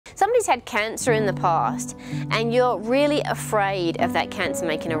Somebody's had cancer in the past and you're really afraid of that cancer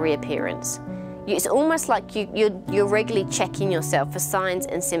making a reappearance. It's almost like you're regularly checking yourself for signs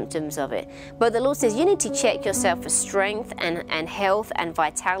and symptoms of it. But the Lord says you need to check yourself for strength and health and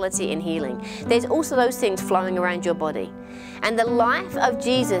vitality and healing. There's also those things flowing around your body. And the life of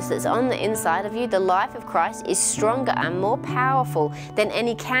Jesus that's on the inside of you, the life of Christ, is stronger and more powerful than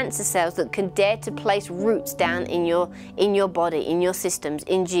any cancer cells that can dare to place roots down in your body, in your systems,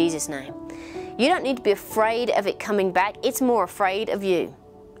 in Jesus' name. You don't need to be afraid of it coming back. It's more afraid of you.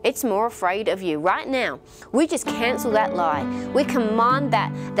 It's more afraid of you. Right now, we just cancel that lie. We command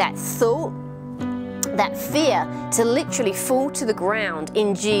that thought, that fear to literally fall to the ground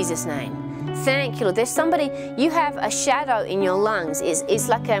in Jesus' name. Thank you, Lord. There's somebody, you have a shadow in your lungs. It's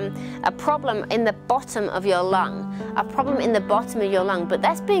like a problem in the bottom of your lung. A problem in the bottom of your lung, but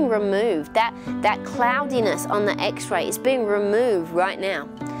that's being removed. That cloudiness on the x-ray is being removed right now.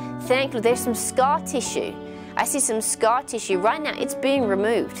 Thank you, Lord. There's some scar tissue. I see some scar tissue right now. It's being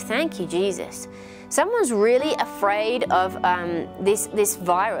removed. Thank you, Jesus. Someone's really afraid of this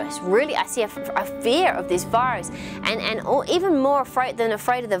virus. Really, I see a fear of this virus. And even more afraid than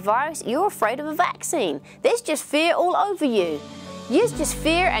afraid of the virus, you're afraid of a vaccine. There's just fear all over you. There's just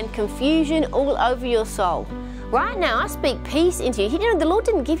fear and confusion all over your soul. Right now, I speak peace into you. You know, the Lord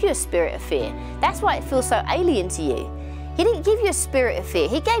didn't give you a spirit of fear. That's why it feels so alien to you. He didn't give you a spirit of fear.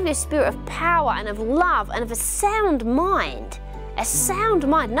 He gave you a spirit of power and of love and of a sound mind. A sound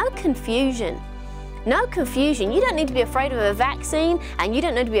mind, no confusion. No confusion. You don't need to be afraid of a vaccine and you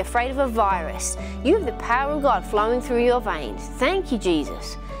don't need to be afraid of a virus. You have the power of God flowing through your veins. Thank you,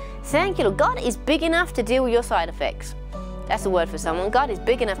 Jesus. Thank you, Lord. God is big enough to deal with your side effects. That's a word for someone. God is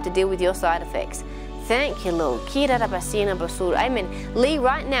big enough to deal with your side effects. Thank you, Lord. Amen. Lee,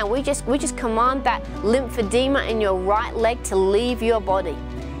 right now, we just command that lymphedema in your right leg to leave your body.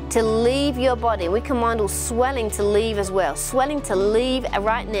 To leave your body. We command all swelling to leave as well. Swelling to leave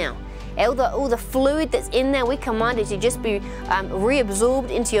right now. All the fluid that's in there, we command it to just be reabsorbed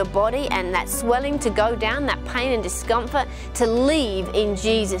into your body, and that swelling to go down, that pain and discomfort to leave in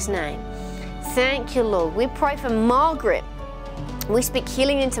Jesus' name. Thank you, Lord. We pray for Margaret. We speak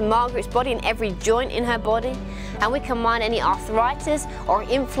healing into Margaret's body and every joint in her body, and we command any arthritis or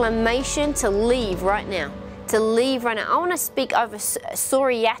inflammation to leave right now. To leave right now. I want to speak over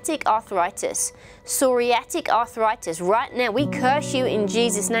psoriatic arthritis. Psoriatic arthritis. Right now, we curse you in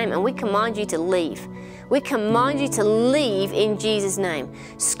Jesus' name and we command you to leave. We command you to leave in Jesus' name.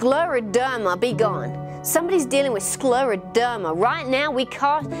 Scleroderma, be gone. Somebody's dealing with scleroderma. Right now, we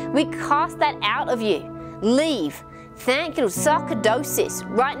cast that out of you. Leave. Thank you. Sarcoidosis.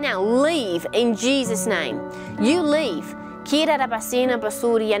 Right now, leave in Jesus' name. You leave. There's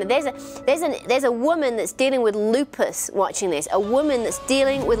a woman that's dealing with lupus watching this. A woman that's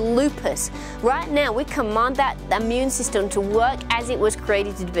dealing with lupus. Right now, we command that immune system to work as it was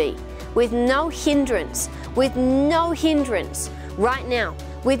created to be. With no hindrance. With no hindrance. Right now.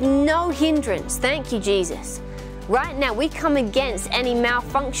 With no hindrance. Thank you, Jesus. Right now, we come against any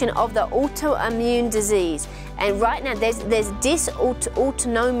malfunction of the autoimmune disease. And right now, there's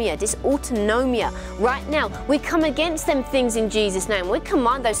dysautonomia. Right now, we come against them things in Jesus' name. We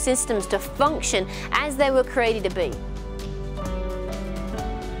command those systems to function as they were created to be.